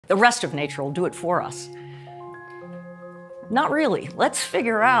The rest of nature will do it for us. Not really. Let's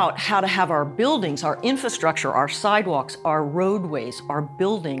figure out how to have our buildings, our infrastructure, our sidewalks, our roadways, our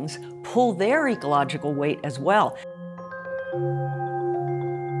buildings pull their ecological weight as well.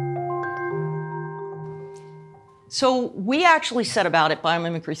 So we actually set about at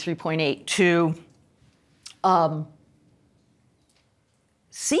Biomimicry 3.8 to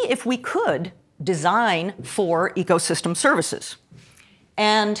see if we could design for ecosystem services.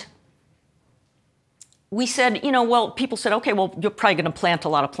 And we said, well, people said, okay, well, you're probably going to plant a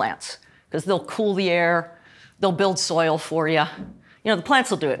lot of plants because they'll cool the air, they'll build soil for you. The plants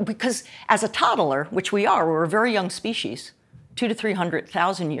will do it. Because as a toddler, which we are, we're a very young species, 200,000 to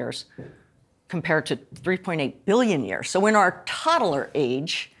 300,000 years compared to 3.8 billion years. So in our toddler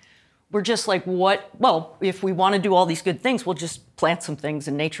age, we're just like, well, if we want to do all these good things, we'll just plant some things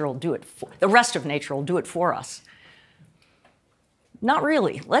and nature will do it. The rest of nature will do it for us. Not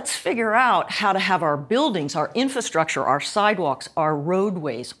really. Let's figure out how to have our buildings, our infrastructure, our sidewalks, our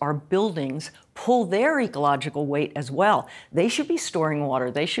roadways, our buildings pull their ecological weight as well. They should be storing water.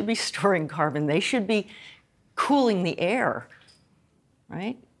 They should be storing carbon. They should be cooling the air,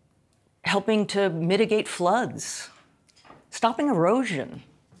 right? Helping to mitigate floods, stopping erosion.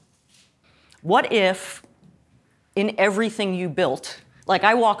 What if in everything you built, like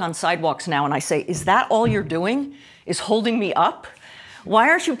I walk on sidewalks now and I say, is that all you're doing? Is holding me up? Why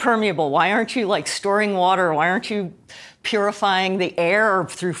aren't you permeable? Why aren't you storing water? Why aren't you purifying the air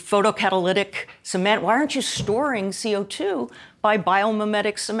through photocatalytic cement? Why aren't you storing CO2 by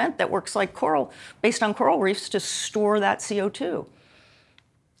biomimetic cement that works like coral, based on coral reefs to store that CO2?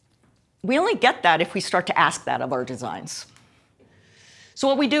 We only get that if we start to ask that of our designs. So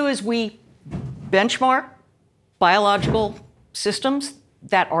what we do is we benchmark biological systems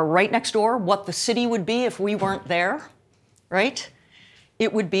that are right next door, what the city would be if we weren't there, right?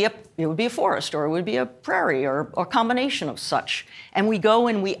 It would be a forest, or it would be a prairie, or a combination of such. And we go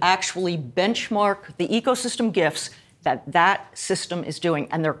and we actually benchmark the ecosystem gifts that system is doing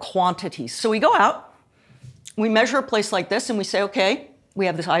and their quantities. So we go out, we measure a place like this, and we say, okay, we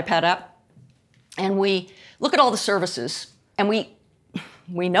have this iPad app, and we look at all the services, and we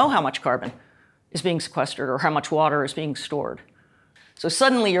know how much carbon is being sequestered or how much water is being stored. So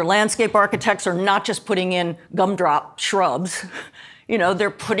suddenly your landscape architects are not just putting in gumdrop shrubs.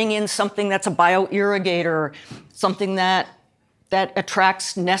 They're putting in something that's a bioirrigator, something that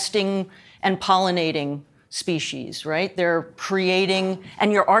attracts nesting and pollinating species, right? They're creating,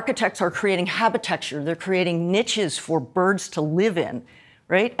 and your architects are creating habitecture. They're creating niches for birds to live in,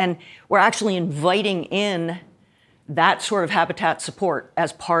 right? And we're actually inviting in that sort of habitat support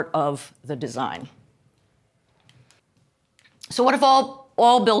as part of the design. So what if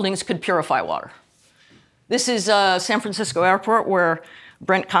all buildings could purify water? This is San Francisco Airport, where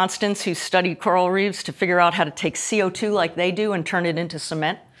Brent Constance, who studied coral reefs to figure out how to take CO2 like they do and turn it into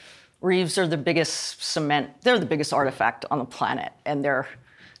cement. Reefs are the biggest cement, they're the biggest artifact on the planet, and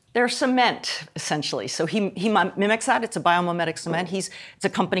they're cement, essentially. So he mimics that. It's a biomimetic cement. It's a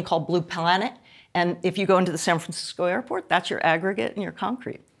company called Blue Planet. And if you go into the San Francisco airport, that's your aggregate and your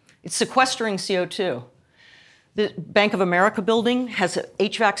concrete. It's sequestering CO2. The Bank of America building has an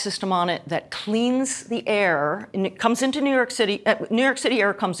HVAC system on it that cleans the air, and it comes into New York City. New York City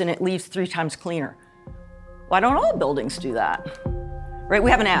air comes in, it leaves 3 times cleaner. Why don't all buildings do that? Right? We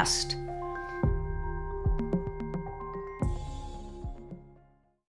haven't asked.